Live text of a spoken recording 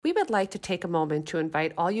we would like to take a moment to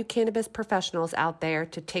invite all you cannabis professionals out there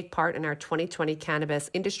to take part in our 2020 Cannabis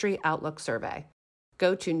Industry Outlook Survey.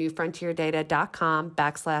 Go to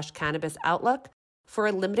newfrontierdata.com/cannabis outlook. For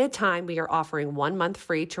a limited time, we are offering 1 month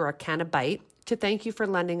free to our Cannabite to thank you for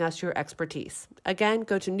lending us your expertise. Again,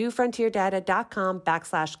 go to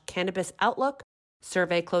newfrontierdata.com/cannabis outlook.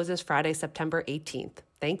 Survey closes Friday, September 18th.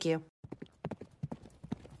 Thank you.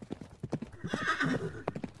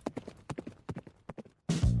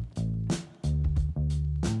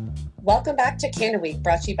 Welcome back to Canna Week,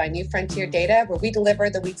 brought to you by New Frontier Data, where we deliver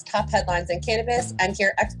the week's top headlines in cannabis and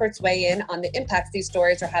hear experts weigh in on the impacts these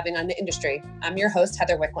stories are having on the industry. I'm your host,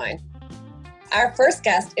 Heather Wickline. Our first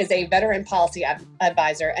guest is a veteran policy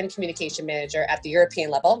advisor and communication manager at the European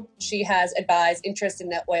level. She has advised interests in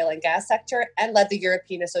the oil and gas sector and led the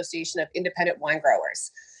European Association of Independent Wine Growers.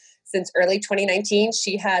 Since early 2019,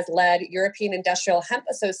 she has led European Industrial Hemp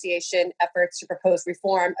Association efforts to propose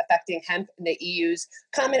reform affecting hemp in the EU's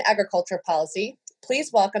Common Agriculture Policy.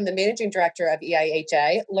 Please welcome the Managing Director of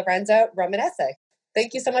EIHA, Lorenza Romanese.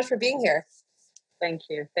 Thank you so much for being here. Thank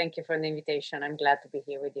you. Thank you for the invitation. I'm glad to be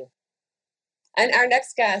here with you. And our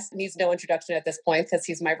next guest needs no introduction at this point because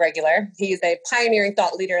he's my regular. He's a pioneering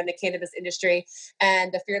thought leader in the cannabis industry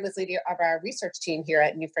and the fearless leader of our research team here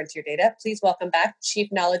at New Frontier Data. Please welcome back Chief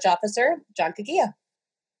Knowledge Officer, John Kagia.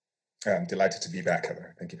 I'm delighted to be back,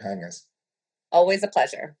 Heather. Thank you for having us. Always a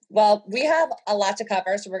pleasure. Well, we have a lot to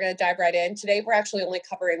cover, so we're going to dive right in. Today, we're actually only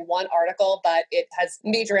covering one article, but it has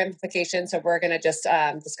major implications, so we're going to just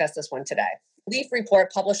discuss this one today. Leaf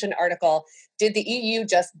Report published an article, Did the EU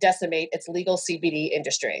Just Decimate Its Legal CBD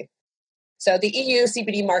Industry? So the EU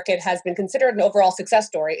CBD market has been considered an overall success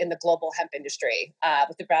story in the global hemp industry,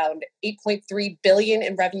 with around $8.3 billion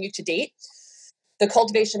in revenue to date. The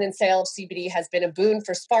cultivation and sale of CBD has been a boon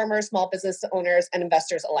for farmers, small business owners, and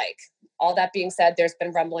investors alike. All that being said, there's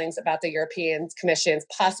been rumblings about the European Commission's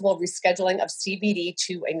possible rescheduling of CBD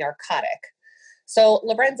to a narcotic. So,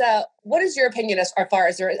 Lorenza, what is your opinion as far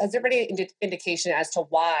as has there been any indication as to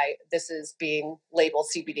why this is being labeled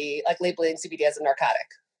CBD, like labeling CBD as a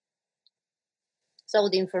narcotic? So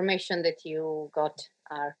the information that you got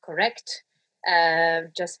are correct.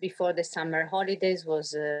 Just before the summer holidays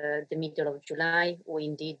was the middle of July. We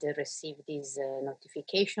indeed received this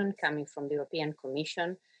notification coming from the European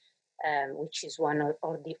Commission, which is one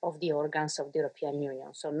of the organs of the European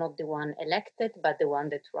Union. So not the one elected, but the one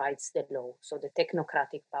that writes the law. So the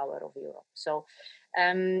technocratic power of Europe. So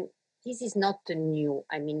this is not new.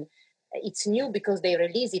 I mean, it's new because they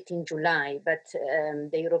released it in July, but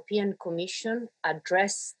the European Commission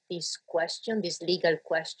addressed this question, this legal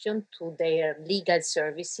question, to their legal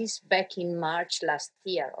services back in March last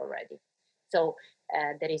year already. So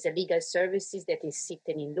there is a legal services that is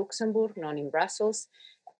sitting in Luxembourg, not in Brussels,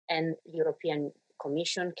 and European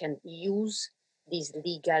Commission can use this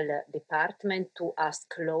legal department to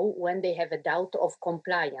ask law when they have a doubt of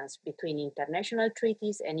compliance between international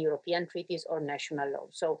treaties and European treaties or national law.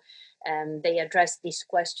 So they addressed this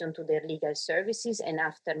question to their legal services, and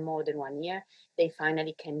after more than 1 year, they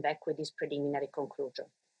finally came back with this preliminary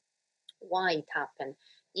conclusion. Why it happened?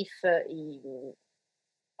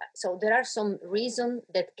 So there are some reasons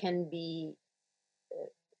that can be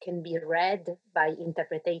read by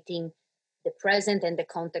interpreting the present and the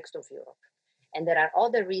context of Europe. And there are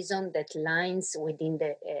other reasons that lines within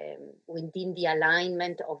the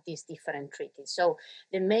alignment of these different treaties. So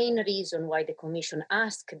the main reason why the Commission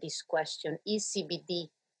asked this question, is CBD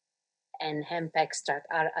and hemp extract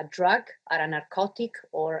are a drug, are a narcotic,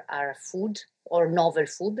 or are a food, or novel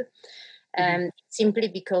food? Simply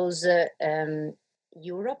because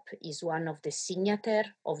Europe is one of the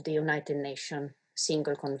signatories of the United Nations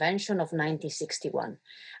Single Convention of 1961.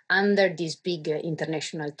 Under these big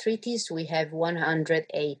international treaties, we have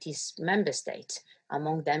 180 member states.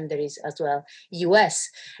 Among them, there is as well US.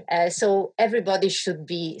 So everybody should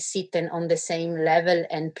be sitting on the same level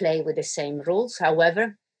and play with the same rules.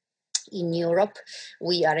 However, in Europe,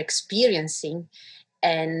 we are experiencing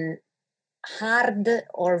an hard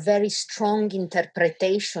or very strong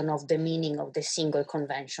interpretation of the meaning of the single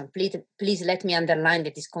convention. Please let me underline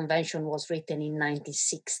that this convention was written in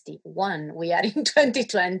 1961. We are in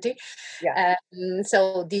 2020. Yeah.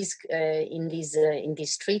 So this in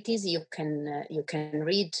these treaties, you can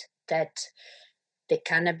read that the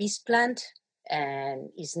cannabis plant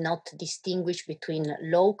is not distinguished between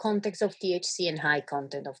low content of THC and high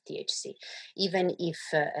content of THC. Even if,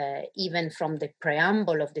 even from the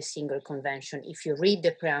preamble of the single convention, if you read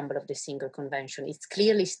the preamble of the single convention, it's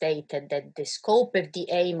clearly stated that the scope of the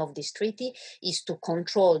aim of this treaty is to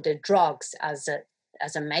control the drugs as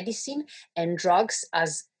a medicine and drugs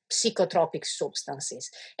as psychotropic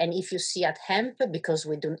substances. And if you see at hemp, because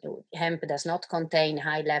hemp does not contain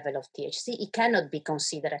high level of THC, it cannot be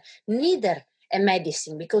considered neither a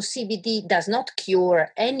medicine, because CBD does not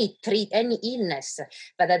cure any illness,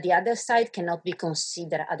 but at the other side cannot be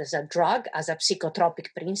considered as a drug, as a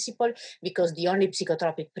psychotropic principle, because the only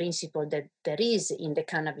psychotropic principle that there is in the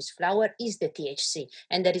cannabis flower is the THC,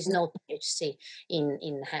 and there is no THC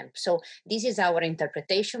in hemp. So this is our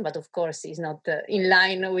interpretation, but of course is not in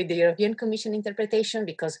line with the European Commission interpretation,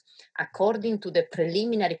 because according to the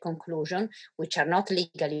preliminary conclusion, which are not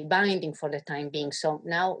legally binding for the time being, so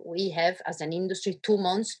now we have as an industry 2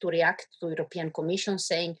 months to react to European Commission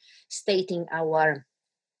stating our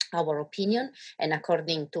opinion, and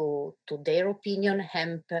according to their opinion,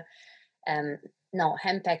 hemp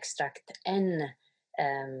extract and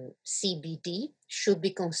CBD should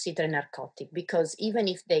be considered narcotic, because even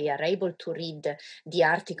if they are able to read the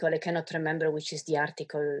article, I cannot remember which is the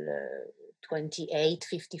article, 28,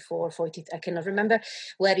 54, 40, I cannot remember,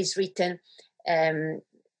 where it's written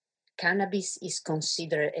cannabis is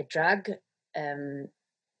considered a drug,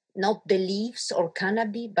 not the leaves or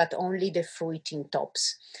cannabis, but only the fruiting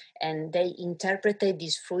tops. And they interpreted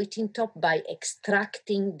this fruiting top by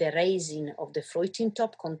extracting the resin of the fruiting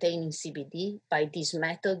top containing CBD. By this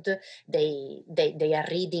method, they are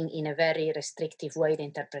reading in a very restrictive way the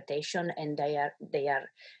interpretation, and they are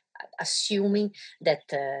assuming that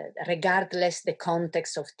regardless the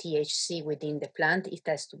context of THC within the plant, it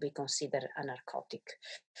has to be considered a narcotic.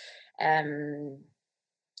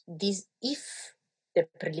 If the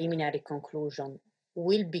preliminary conclusion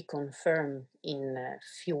will be confirmed in a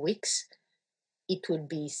few weeks, it will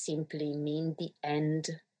be simply mean the end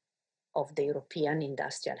of the European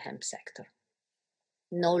industrial hemp sector.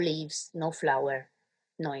 No leaves, no flower,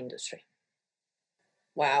 no industry.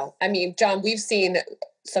 Wow. I mean, John, we've seen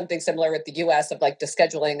something similar with the US of like the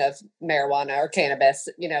scheduling of marijuana or cannabis,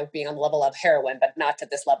 being on the level of heroin, but not to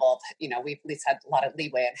this level of, we've at least had a lot of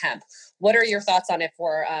leeway in hemp. What are your thoughts on it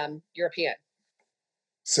for European?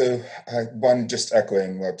 So one, just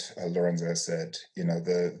echoing what Lorenza said,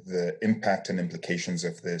 the impact and implications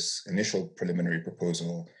of this initial preliminary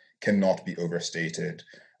proposal cannot be overstated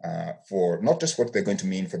for not just what they're going to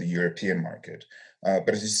mean for the European market, but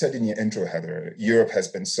as you said in your intro, Heather, Europe has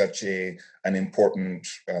been such an important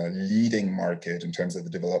leading market in terms of the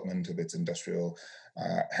development of its industrial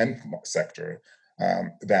hemp sector,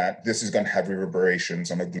 that this is going to have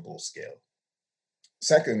reverberations on a global scale.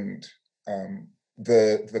 Second,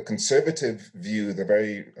 the conservative view, the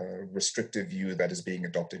very restrictive view that is being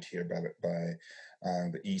adopted here by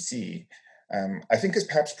the EC, I think is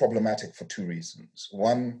perhaps problematic for 2 reasons.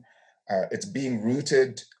 One, it's being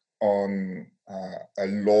rooted on a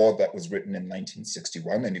law that was written in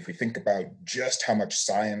 1961. And if we think about just how much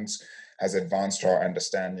science has advanced our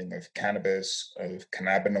understanding of cannabis, of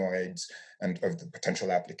cannabinoids, and of the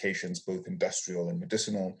potential applications, both industrial and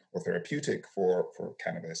medicinal or therapeutic for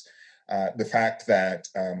cannabis, the fact that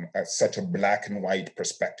such a black and white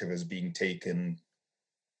perspective is being taken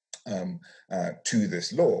to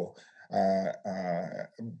this law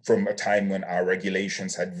from a time when our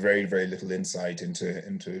regulations had very, very little insight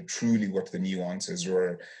into truly what the nuances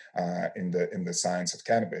were in the science of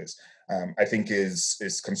cannabis, I think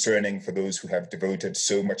is concerning for those who have devoted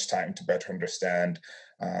so much time to better understand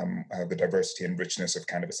the diversity and richness of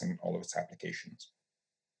cannabis and all of its applications.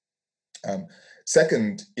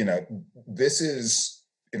 Second, this is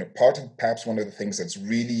part of perhaps one of the things that's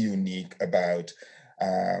really unique about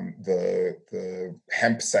the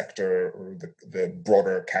hemp sector, or the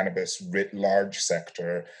broader cannabis writ large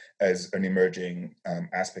sector as an emerging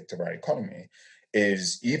aspect of our economy,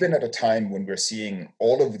 is even at a time when we're seeing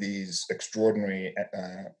all of these extraordinary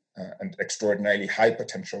and extraordinarily high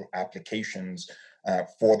potential applications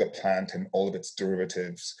for the plant and all of its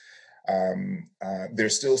derivatives,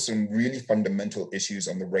 there's still some really fundamental issues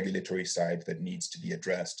on the regulatory side that needs to be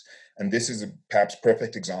addressed. And this is a perhaps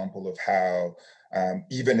perfect example of how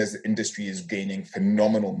even as the industry is gaining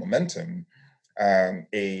phenomenal momentum,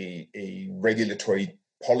 a regulatory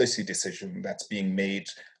policy decision that's being made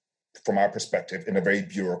from our perspective in a very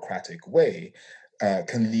bureaucratic way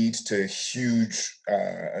can lead to huge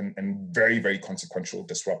and very, very consequential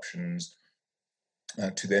disruptions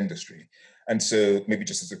to the industry. And so maybe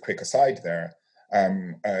just as a quick aside there,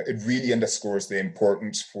 it really underscores the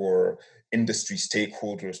importance for industry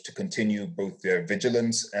stakeholders to continue both their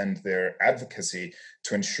vigilance and their advocacy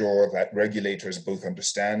to ensure that regulators both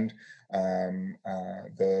understand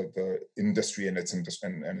the industry and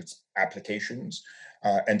its applications,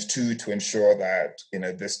 and two, to ensure that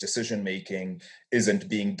this decision making isn't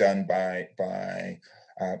being done by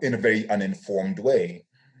in a very uninformed way.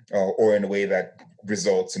 or in a way that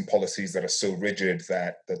results in policies that are so rigid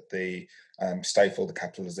that they stifle the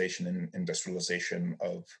capitalization and industrialization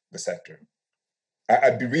of the sector.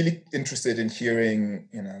 I'd be really interested in hearing,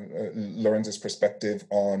 Lorenz's perspective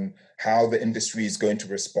on how the industry is going to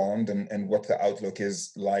respond and what the outlook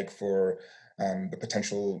is like for the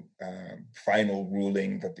potential final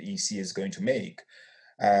ruling that the EC is going to make.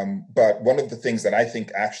 But one of the things that I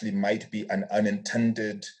think actually might be an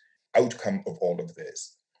unintended outcome of all of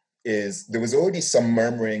this is there was already some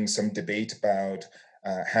murmuring, some debate about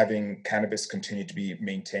having cannabis continue to be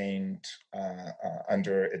maintained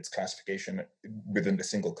under its classification within the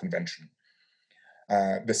single convention.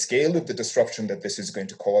 The scale of the disruption that this is going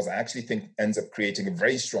to cause, I actually think ends up creating a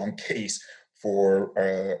very strong case for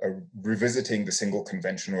revisiting the single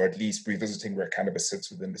convention, or at least revisiting where cannabis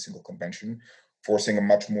sits within the single convention, forcing a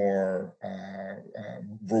much more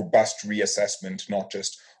robust reassessment, not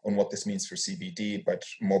just on what this means for CBD, but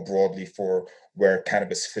more broadly for where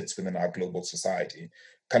cannabis fits within our global society.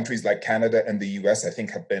 Countries like Canada and the US, I think,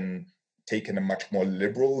 have been taken a much more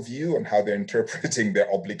liberal view on how they're interpreting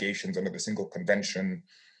their obligations under the single convention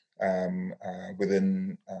in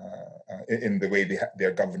the way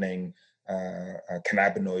they're governing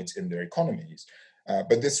cannabinoids in their economies.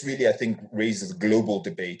 But this really, I think, raises a global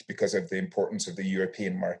debate because of the importance of the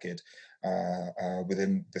European market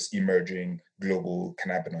within this emerging global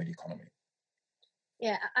cannabinoid economy.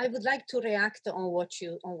 Yeah, I would like to react on what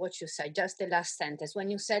you said. Just the last sentence when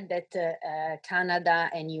you said that Canada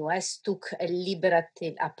and US took a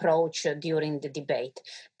liberative approach during the debate.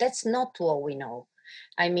 That's not what we know.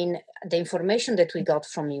 I mean, the information that we got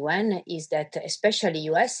from UN is that especially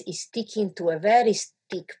US is sticking to a very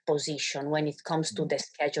stick position when it comes to the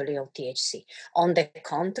scheduling of THC. On the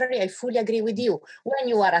contrary, I fully agree with you. When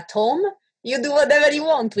you are at home, you do whatever you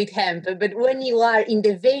want with hemp, but when you are in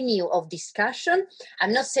the venue of discussion,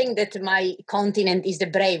 I'm not saying that my continent is the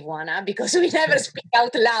brave one, because we never speak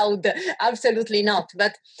out loud, absolutely not.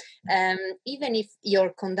 But even if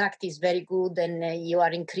your conduct is very good and you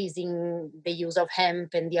are increasing the use of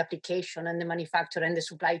hemp and the application and the manufacture and the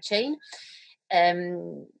supply chain,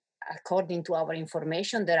 according to our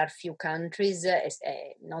information, there are few countries,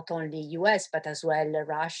 not only US, but as well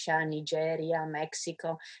Russia, Nigeria,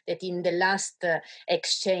 Mexico, that in the last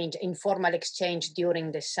informal exchange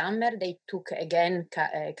during the summer, they took again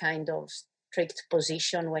a kind of strict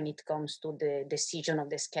position when it comes to the decision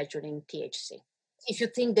of the scheduling THC. If you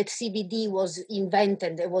think that CBD was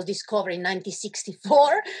invented, it was discovered in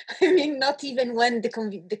 1964, I mean, not even when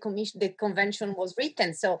the convention was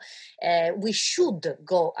written. So we should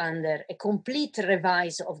go under a complete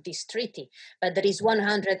revise of this treaty. But there is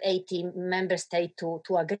 180 member states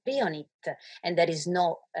to agree on it, and there is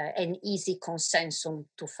no an easy consensus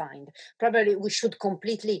to find. Probably we should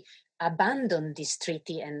completely abandon this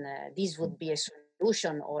treaty, and this would be a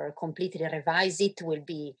solution, or completely revise it will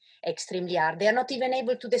be extremely hard. They are not even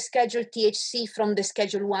able to deschedule THC from the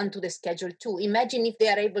Schedule 1 to the Schedule 2. Imagine if they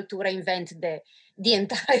are able to reinvent the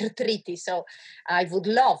entire treaty. So I would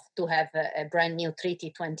love to have a brand new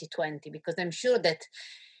treaty 2020, because I'm sure that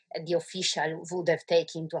the official would have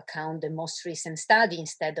taken into account the most recent study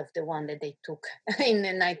instead of the one that they took in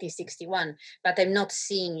 1961. But I'm not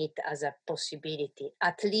seeing it as a possibility,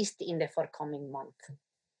 at least in the forthcoming month.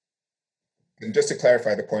 And just to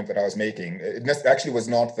clarify the point that I was making, it actually was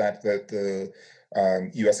not that the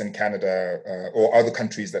US and Canada or other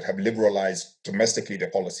countries that have liberalized domestically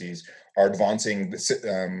their policies are advancing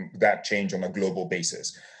that change on a global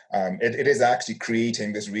basis. It is actually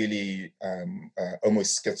creating this really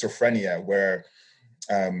almost schizophrenia where,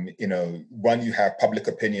 you have public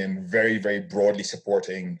opinion very, very broadly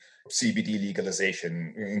supporting CBD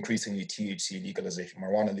legalization, increasingly THC legalization,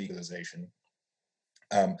 marijuana legalization.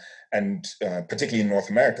 And particularly in North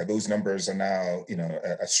America, those numbers are now,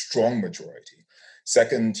 a strong majority.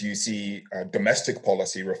 Second, you see domestic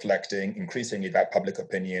policy reflecting increasingly that public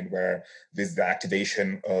opinion where there's the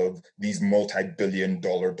activation of these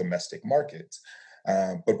multi-billion-dollar domestic markets.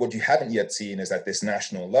 But what you haven't yet seen is at this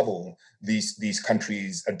national level, these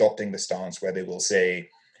countries adopting the stance where they will say,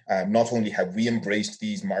 not only have we embraced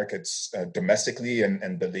these markets domestically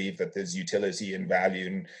and believe that there's utility and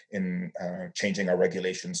value in changing our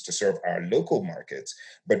regulations to serve our local markets,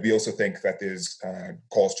 but we also think that there's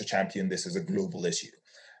cause to champion this as a global issue.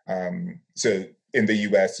 So in the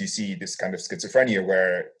US, you see this kind of schizophrenia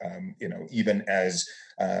where, even as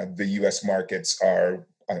the US markets are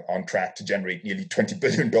on track to generate nearly $20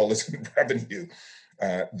 billion in revenue,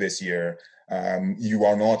 this year. You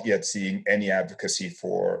are not yet seeing any advocacy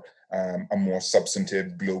for a more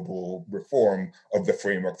substantive global reform of the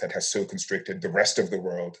framework that has so constricted the rest of the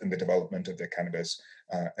world in the development of their cannabis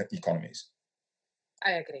economies.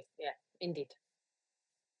 I agree. Yeah, indeed.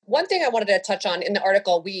 One thing I wanted to touch on in the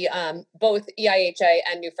article, we both EIHA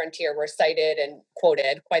and New Frontier were cited and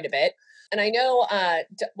quoted quite a bit. And I know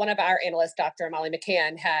one of our analysts, Dr. Molly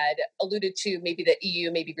McCann, had alluded to maybe the EU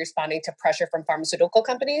may be responding to pressure from pharmaceutical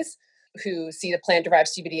companies who see the plant-derived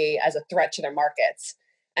CBD as a threat to their markets.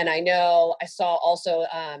 And I know I saw also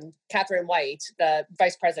Catherine White, the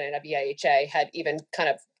vice president of EIHA, had even kind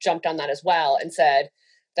of jumped on that as well and said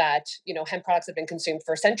that, you know, hemp products have been consumed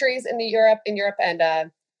for centuries in Europe,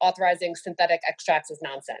 and authorizing synthetic extracts is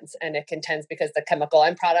nonsense. And it contends because the chemical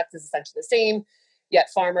end product is essentially the same, yet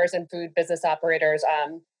farmers and food business operators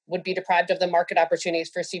would be deprived of the market opportunities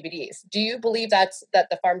for CBDs. Do you believe that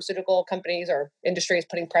the pharmaceutical companies or industry is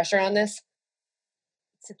putting pressure on this?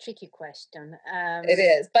 It's a tricky question. It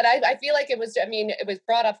is, but I feel like it was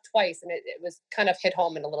brought up twice, and it was kind of hit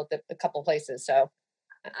home in a couple places. So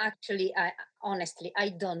actually, honestly, I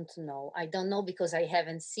don't know. I don't know because I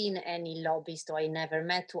haven't seen any lobbyist, or I never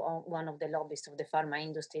met one of the lobbyists of the pharma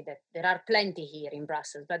industry. That there are plenty here in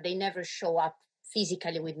Brussels, but they never show up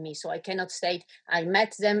physically with me, so I cannot state I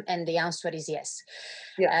met them and the answer is yes.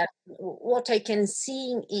 Yeah. What I can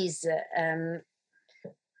see is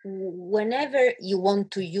whenever you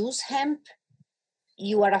want to use hemp,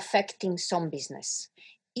 you are affecting some business.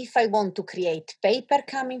 If I want to create paper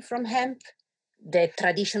coming from hemp, the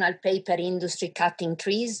traditional paper industry cutting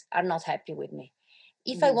trees are not happy with me.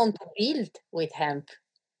 If I want to build with hemp,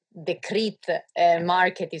 the CREAT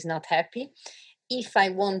market is not happy. If I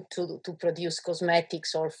want to produce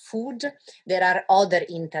cosmetics or food, there are other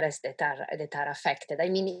interests that are affected. I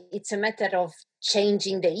mean, it's a matter of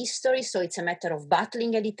changing the history, so it's a matter of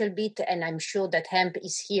battling a little bit, and I'm sure that hemp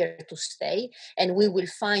is here to stay, and we will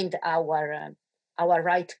find our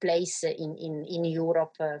right place in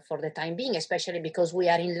Europe for the time being, especially because we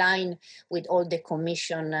are in line with all the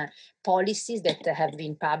Commission policies that have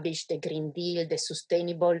been published, the Green Deal, the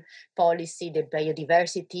sustainable policy, the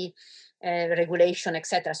biodiversity regulation,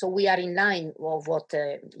 etc. So we are in line with what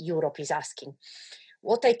Europe is asking.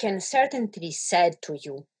 What I can certainly say to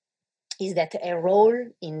you is that a role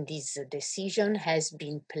in this decision has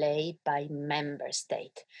been played by member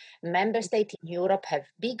states. Member states in Europe have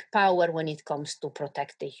big power when it comes to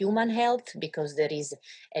protect the human health, because there is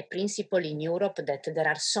a principle in Europe that there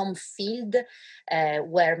are some fields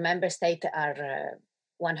where member states are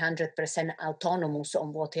 100% autonomous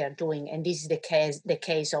on what they are doing, and this is the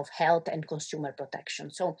case of health and consumer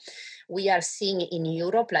protection. So we are seeing in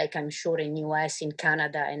Europe, like I'm sure in US, in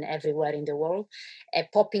Canada, and everywhere in the world, a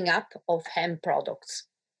popping up of hemp products.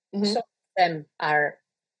 Some of them are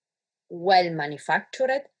well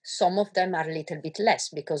manufactured, some of them are a little bit less,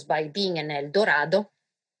 because by being an El Dorado,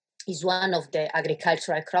 is one of the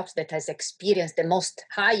agricultural crops that has experienced the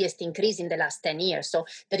highest increase in the last 10 years. So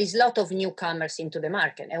there is a lot of newcomers into the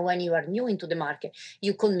market. And when you are new into the market,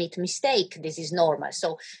 you commit mistake. This is normal.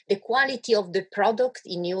 So the quality of the product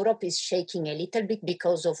in Europe is shaking a little bit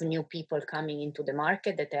because of new people coming into the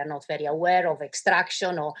market that are not very aware of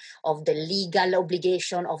extraction or of the legal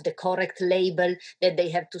obligation of the correct label that they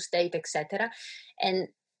have to state, etc. And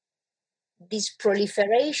this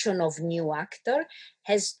proliferation of new actors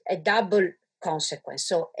has a double consequence.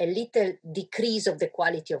 So a little decrease of the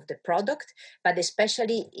quality of the product, but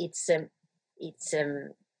especially it's the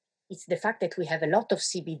fact that we have a lot of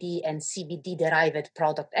CBD and CBD derived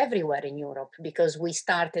product everywhere in Europe, because we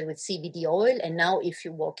started with CBD oil, and now if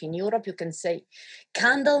you walk in Europe, you can say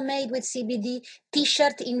candle made with CBD,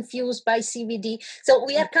 t-shirt infused by CBD. So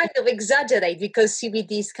we are kind of exaggerate because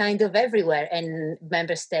CBD is kind of everywhere, and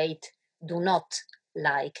member states do not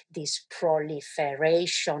like this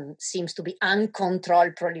proliferation, seems to be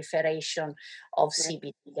uncontrolled proliferation of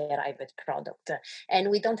CBD derived product.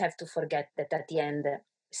 And we don't have to forget that at the end,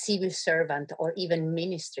 civil servant or even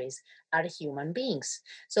ministries are human beings.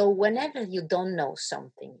 So whenever you don't know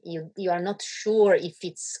something, you are not sure if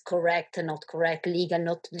it's correct or not correct, legal,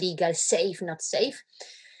 not legal, safe, not safe,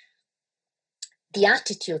 the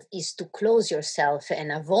attitude is to close yourself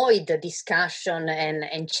and avoid the discussion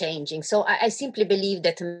and changing. So I simply believe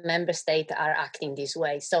that member states are acting this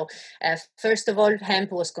way. So first of all,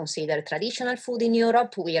 hemp was considered traditional food in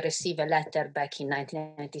Europe. We received a letter back in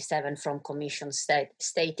 1997 from Commission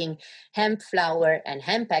stating hemp flower and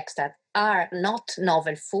hemp extract are not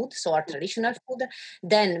novel food, so are traditional food.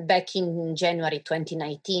 Then back in January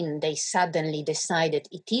 2019, they suddenly decided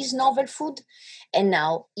it is novel food. And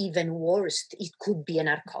now, even worse, it could be a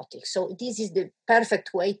narcotic. So this is the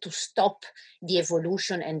perfect way to stop the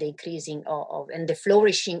evolution and the increasing of and the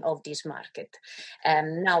flourishing of this market.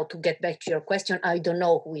 Now, to get back to your question, I don't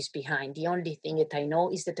know who is behind. The only thing that I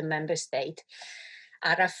know is that the member state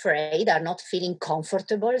are afraid, are not feeling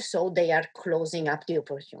comfortable, so they are closing up the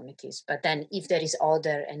opportunities. But then if there is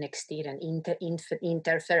other and exterior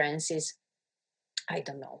interferences, I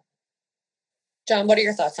don't know. John, what are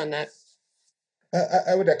your thoughts on that?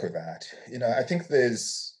 I would echo that. I think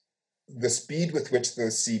there's the speed with which the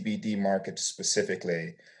CBD market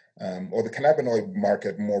specifically, or the cannabinoid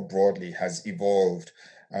market more broadly, has evolved,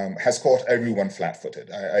 has caught everyone flat-footed.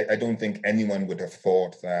 I don't think anyone would have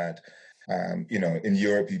thought that, in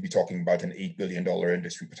Europe, you'd be talking about an $8 billion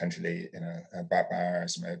industry potentially, by our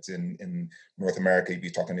estimates. In North America, you'd be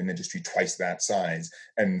talking an industry twice that size.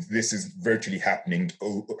 And this is has virtually happened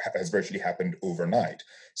overnight.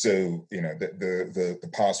 So, the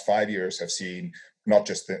past 5 years have seen not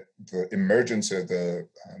just the emergence of the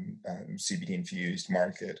CBD-infused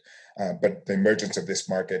market, but the emergence of this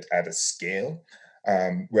market at a scale.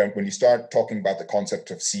 When you start talking about the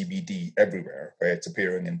concept of CBD everywhere, where it's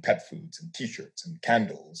appearing in pet foods and T-shirts and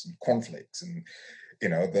candles and cornflakes, and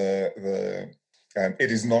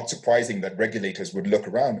it is not surprising that regulators would look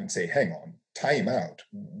around and say, "Hang on, time out.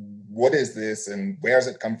 What is this, and where does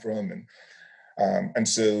it come from?" And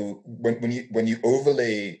so when you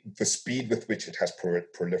overlay the speed with which it has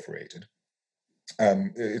proliferated,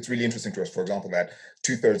 it's really interesting to us, for example, that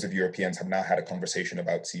 2/3 of Europeans have now had a conversation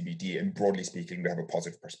about CBD, and broadly speaking, they have a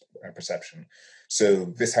positive perception. So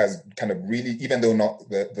this has kind of really, even though not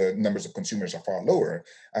the numbers of consumers are far lower,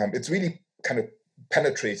 it's really kind of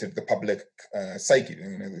penetrated the public psyche,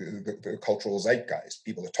 the cultural zeitgeist.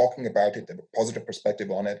 People are talking about it, they have a positive perspective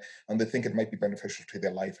on it, and they think it might be beneficial to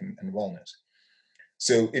their life and wellness.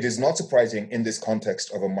 So it is not surprising in this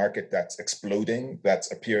context of a market that's exploding,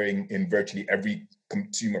 that's appearing in virtually every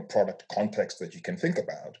consumer product context that you can think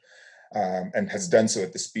about, and has done so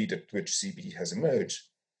at the speed at which CBD has emerged,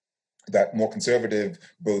 that more conservative,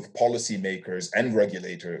 both policymakers and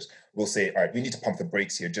regulators will say, all right, we need to pump the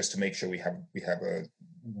brakes here just to make sure we have a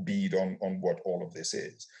bead on what all of this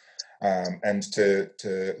is. And to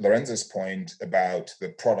Lorenzo's point about the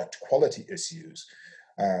product quality issues,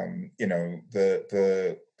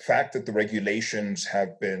 the fact that the regulations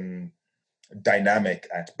have been dynamic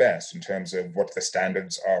at best in terms of what the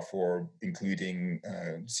standards are for including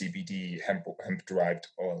CBD, hemp-derived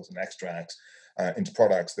oils and extracts into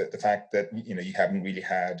products, that the fact that you haven't really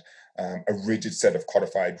had a rigid set of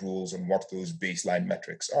codified rules on what those baseline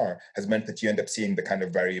metrics are has meant that you end up seeing the kind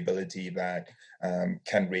of variability that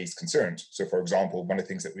can raise concerns. So, for example, one of the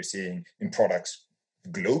things that we're seeing in products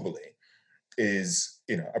globally is,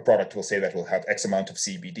 a product will say that will have X amount of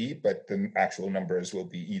CBD, but the actual numbers will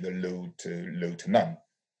be either low to none.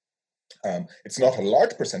 It's not a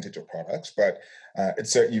large percentage of products, but it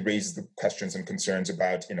certainly raises the questions and concerns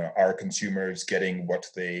about, are consumers getting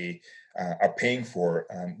what they are paying for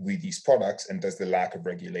with these products, and does the lack of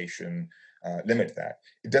regulation limit that?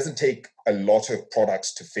 It doesn't take a lot of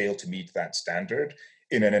products to fail to meet that standard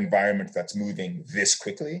in an environment that's moving this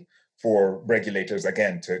quickly, for regulators,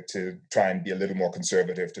 again, to try and be a little more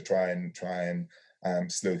conservative, to try and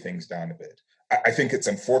slow things down a bit. I think it's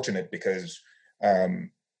unfortunate because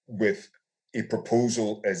with a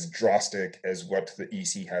proposal as drastic as what the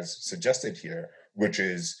EC has suggested here, which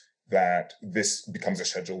is that this becomes a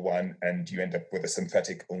Schedule 1 and you end up with a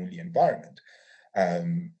synthetic-only environment,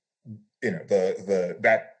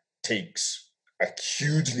 that takes a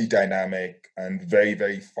hugely dynamic and very,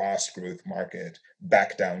 very fast growth market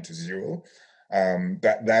back down to zero.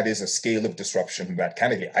 That is a scale of disruption that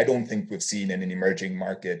candidly I don't think we've seen in an emerging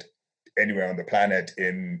market anywhere on the planet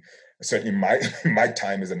in certainly my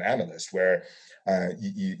time as an analyst, where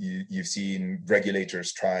you've seen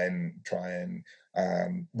regulators try and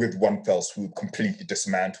with one fell swoop completely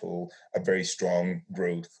dismantle a very strong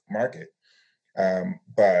growth market.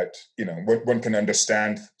 But one can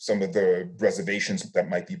understand some of the reservations that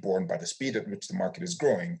might be borne by the speed at which the market is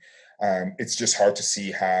growing. It's just hard to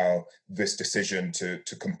see how this decision to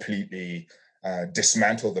completely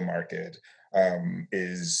dismantle the market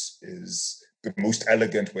is the most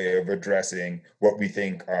elegant way of addressing what we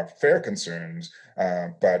think are fair concerns,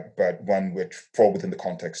 but one which fall within the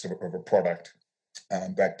context of a product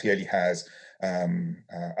that clearly has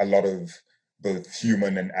a lot of both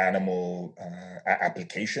human and animal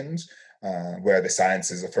applications, where the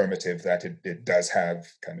science is affirmative that it does have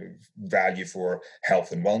kind of value for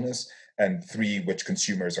health and wellness, and 3, which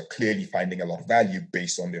consumers are clearly finding a lot of value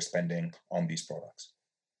based on their spending on these products.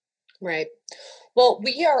 Right. Well,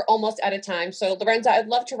 we are almost out of time. So, Lorenza, I'd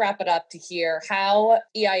love to wrap it up to hear how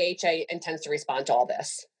EIHA intends to respond to all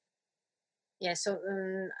this. Yeah, so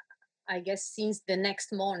I guess since the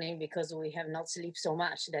next morning, because we have not slept so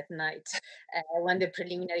much that night, when the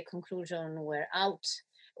preliminary conclusions were out,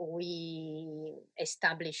 we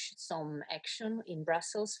established some action in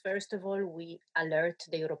Brussels. First of all, we alert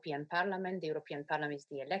the European Parliament. The European Parliament is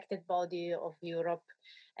the elected body of Europe,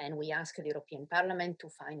 and we ask the European Parliament to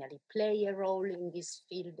finally play a role in this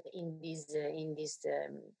field, in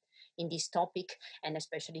this topic, and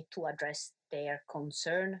especially to address their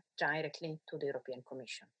concern directly to the European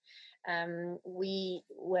Commission. We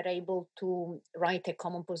were able to write a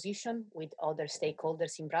common position with other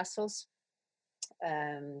stakeholders in Brussels,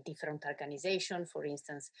 different organizations, for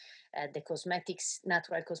instance, the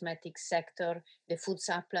natural cosmetics sector, the food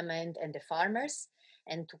supplement, and the farmers,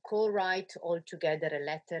 and to co-write all together a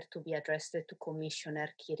letter to be addressed to Commissioner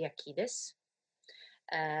Kyriakides.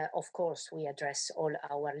 Of course, we address all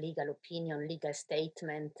our legal opinion, legal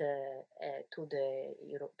statement to the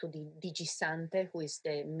DG Sante, who is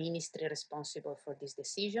the ministry responsible for this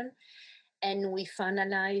decision. And we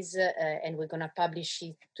finalize, and we're going to publish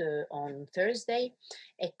it on Thursday,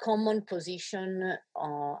 a common position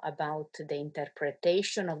about the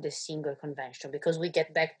interpretation of the single convention, because we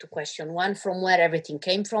get back to question 1, from where everything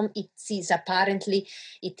came from. It is a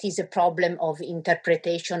problem of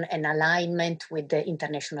interpretation and alignment with the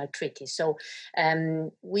international treaties. So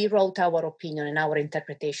we wrote our opinion and our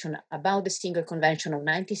interpretation about the single convention of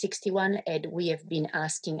 1961, and we have been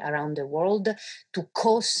asking around the world to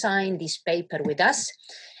co-sign this paper with us.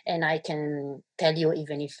 And I can tell you,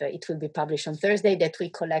 even if it will be published on Thursday, that we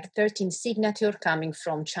collect 13 signatures coming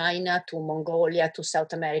from China to Mongolia to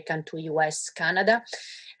South America and to US, Canada.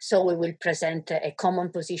 So we will present a common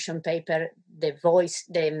position paper. The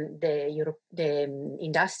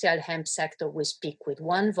industrial hemp sector will speak with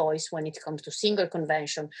one voice when it comes to single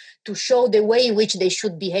convention, to show the way in which they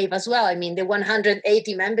should behave as well. I mean, the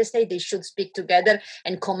 180 member states, they should speak together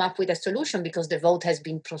and come up with a solution, because the vote has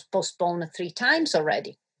been postponed 3 times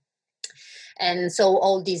already. And so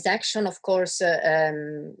all this action, of course,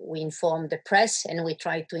 we inform the press, and we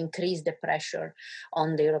try to increase the pressure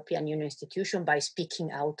on the European Union institution by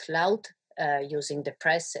speaking out loud, using the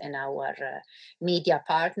press and our media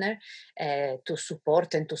partner to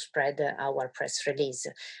support and to spread our press release.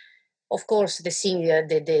 Of course,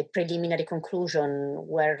 the preliminary conclusion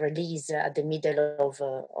were released at the middle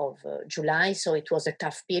of July, so it was a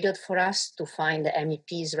tough period for us to find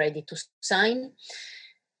MEPs ready to sign.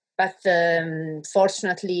 But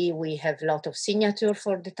fortunately, we have a lot of signature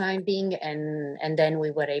for the time being, and then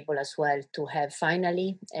we were able as well to have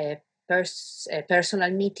finally a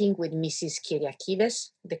personal meeting with Mrs.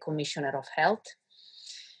 Kyriakides, the Commissioner of Health,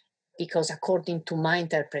 because according to my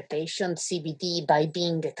interpretation, CBD, by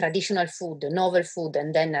being a traditional food, a novel food,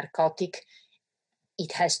 and then narcotic,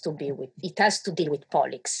 it has to deal with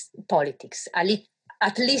politics.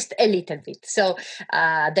 At least a little bit. So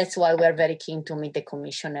that's why we're very keen to meet the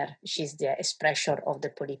commissioner. She's the expression of the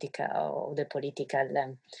political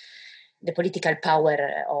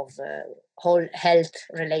power of whole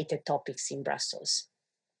health-related topics in Brussels.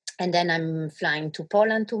 And then I'm flying to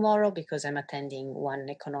Poland tomorrow, because I'm attending one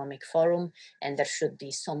economic forum, and there should be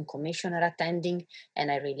some commissioner attending, and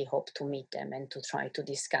I really hope to meet them and to try to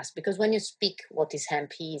discuss. Because when you speak what is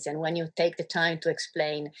hemp is, and when you take the time to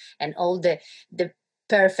explain, and all the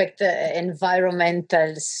perfect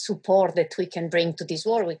environmental support that we can bring to this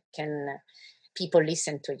war, people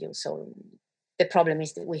listen to you. So the problem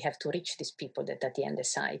is that we have to reach these people that at the end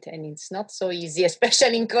decide, and it's not so easy,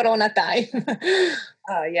 especially in Corona time.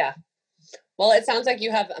 Yeah. Well, it sounds like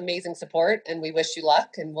you have amazing support, and we wish you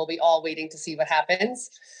luck, and we'll be all waiting to see what happens.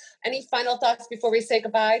 Any final thoughts before we say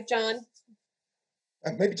goodbye, John?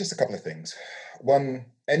 Maybe just a couple of things. One,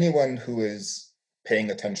 anyone who is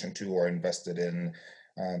paying attention to or invested in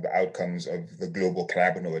the outcomes of the global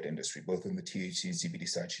cannabinoid industry, both in the THC and CBD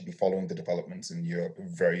side, should be following the developments in Europe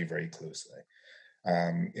very, very closely.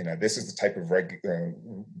 This is the type of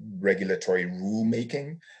regulatory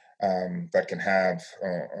rulemaking that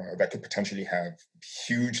could potentially have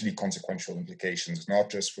hugely consequential implications,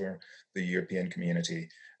 not just for the European community,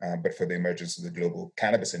 but for the emergence of the global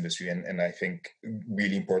cannabis industry. And I think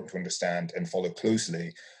really important to understand and follow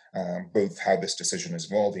closely both how this decision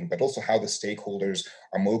is evolving, but also how the stakeholders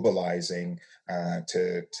are mobilizing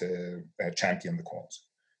to champion the cause.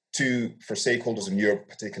 Two, for stakeholders in Europe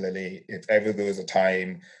particularly, if ever there was a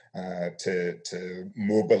time to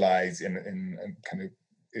mobilize in kind of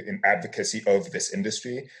in advocacy of this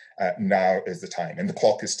industry, now is the time, and the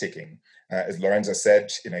clock is ticking. As Lorenza said,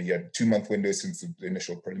 you had a 2-month window since the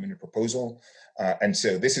initial preliminary proposal, and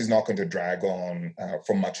so this is not going to drag on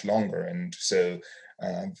for much longer. And so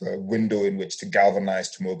the window in which to galvanize,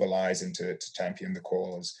 to mobilize, and to champion the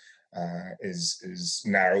cause is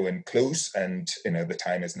narrow and close, and the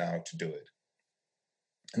time is now to do it.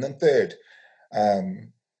 And then third,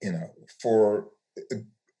 for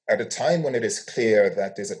at a time when it is clear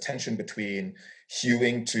that there's a tension between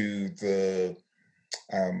hewing to the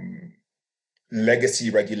legacy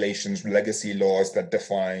regulations, legacy laws that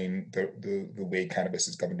define the way cannabis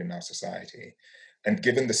is governed in our society, and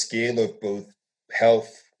given the scale of both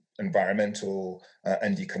health, environmental,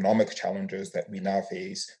 and economic challenges that we now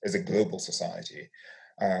face as a global society,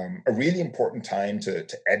 a really important time to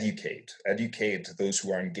educate those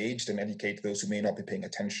who are engaged and educate those who may not be paying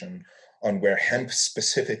attention on where hemp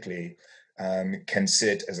specifically can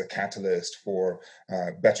sit as a catalyst for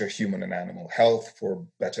better human and animal health, for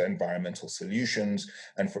better environmental solutions,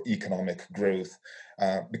 and for economic growth.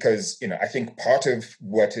 Because I think part of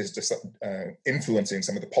what is just influencing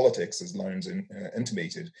some of the politics, as Lorenz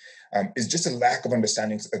intimated, is just a lack of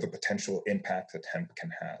understanding of the potential impact that hemp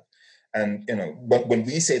can have. And when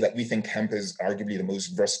we say that we think hemp is arguably the most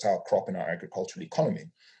versatile crop in our agricultural economy,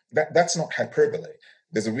 that's not hyperbole.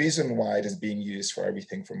 There's a reason why it is being used for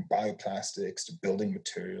everything from bioplastics to building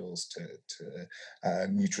materials to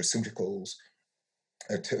nutraceuticals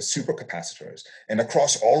to supercapacitors. And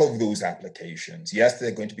across all of those applications, yes,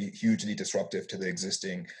 they're going to be hugely disruptive to the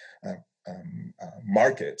existing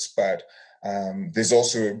markets, but there's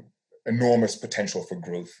also enormous potential for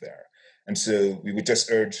growth there. And so we would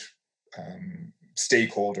just urge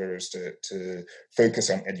stakeholders to focus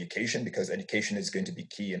on education, because education is going to be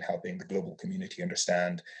key in helping the global community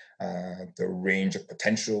understand the range of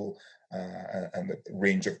potential and the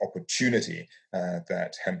range of opportunity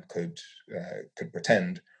that hemp could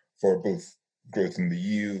portend for both growth in the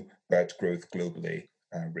EU, but growth globally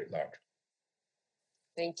writ large.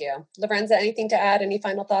 Thank you. Lorenza, anything to add? Any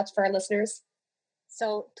final thoughts for our listeners?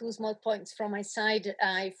 So 2 small points from my side.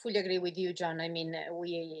 I fully agree with you, John. I mean,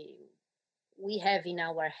 we have in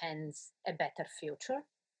our hands a better future,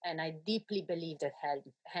 and I deeply believe that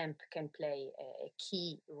hemp can play a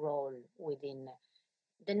key role within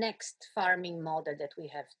the next farming model that we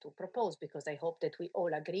have to propose, because I hope that we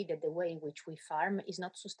all agree that the way in which we farm is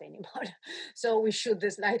not sustainable. So we should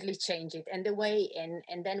slightly change it. And the way,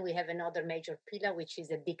 and then we have another major pillar, which is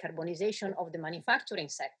the decarbonization of the manufacturing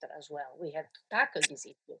sector as well. We have to tackle this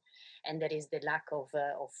issue. And there is the lack of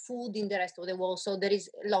food in the rest of the world. So there is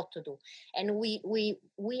a lot to do. And we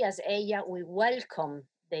as EIA, we welcome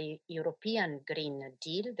the European Green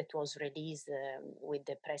Deal that was released with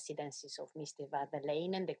the presidencies of Mr. van der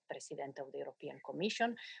Leyen, the President of the European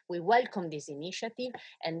Commission. We welcome this initiative,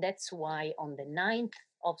 and that's why on the 9th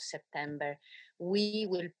of September, we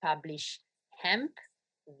will publish Hemp,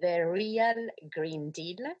 the Real Green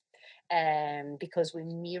Deal, because we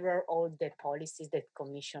mirror all the policies that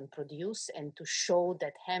Commission produce, and to show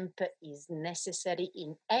that hemp is necessary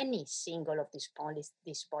in any single of these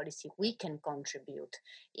policy, we can contribute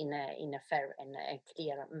in a fair and a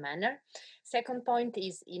clear manner. Second point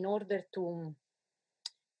is, in order to,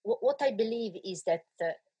 what I believe is that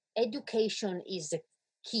education is a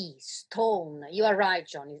key stone. You are right,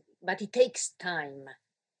 John, but it takes time.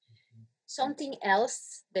 Something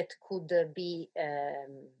else that could be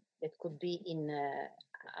in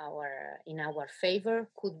our favor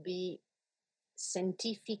could be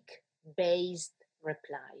scientific based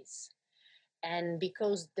replies. And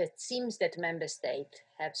because it seems that member states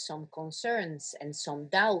have some concerns and some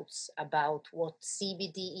doubts about what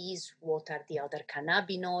CBD is, what are the other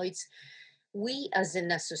cannabinoids, we as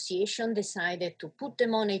an association decided to put the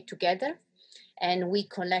money together, and we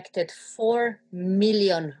collected 4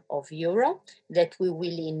 million euro that we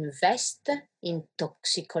will invest in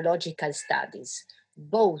toxicological studies,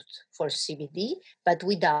 both for CBD, but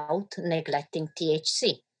without neglecting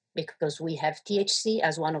THC, because we have THC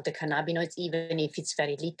as one of the cannabinoids. Even if it's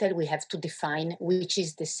very little, we have to define which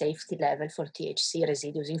is the safety level for THC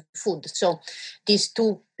residues in food. So these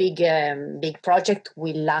two big projects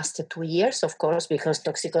will last 2 years, of course, because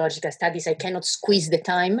toxicological studies, I cannot squeeze the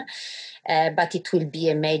time. But it will be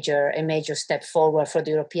a major step forward for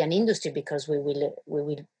the European industry, because we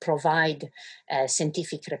will provide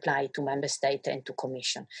scientific reply to member state and to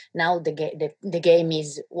Commission. Now the game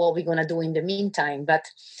is what we're gonna do in the meantime. But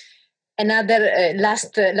another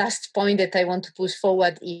last point that I want to push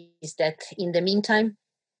forward is that in the meantime,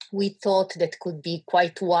 we thought that could be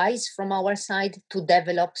quite wise from our side to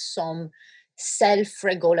develop some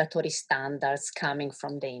self-regulatory standards coming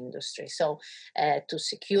from the industry. So to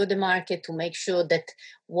secure the market, to make sure that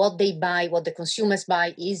what they buy, what the consumers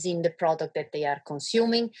buy is in the product that they are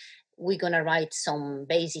consuming, we're going to write some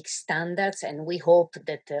basic standards, and we hope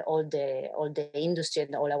that all the industry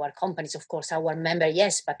and all our companies, of course, our member,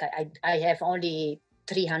 yes, but I have only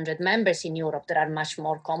 300 members in Europe. There are much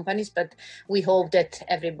more companies, but we hope that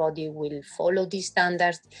everybody will follow these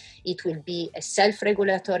standards. It will be a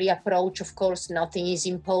self-regulatory approach, of course, nothing is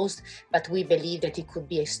imposed, but we believe that it could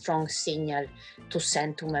be a strong signal to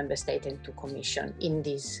send to member state and to commission in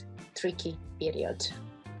this tricky period.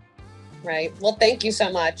 Right. Well, thank you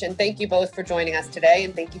so much. And thank you both for joining us today.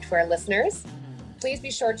 And thank you to our listeners. Please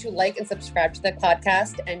be sure to like and subscribe to the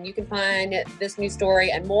podcast. And you can find this news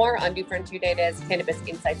story and more on New Frontier Data's Cannabis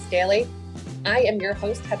Insights Daily. I am your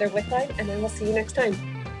host, Heather Wickline, and I will see you next time.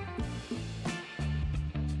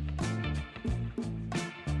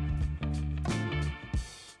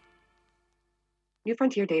 New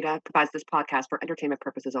Frontier Data provides this podcast for entertainment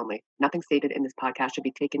purposes only. Nothing stated in this podcast should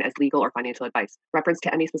be taken as legal or financial advice. Reference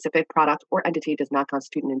to any specific product or entity does not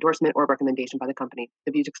constitute an endorsement or recommendation by the company.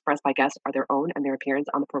 The views expressed by guests are their own, and their appearance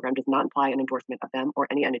on the program does not imply an endorsement of them or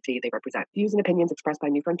any entity they represent. Views and opinions expressed by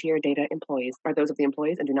New Frontier Data employees are those of the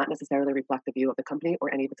employees and do not necessarily reflect the view of the company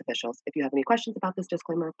or any of its officials. If you have any questions about this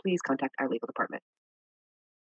disclaimer, please contact our legal department.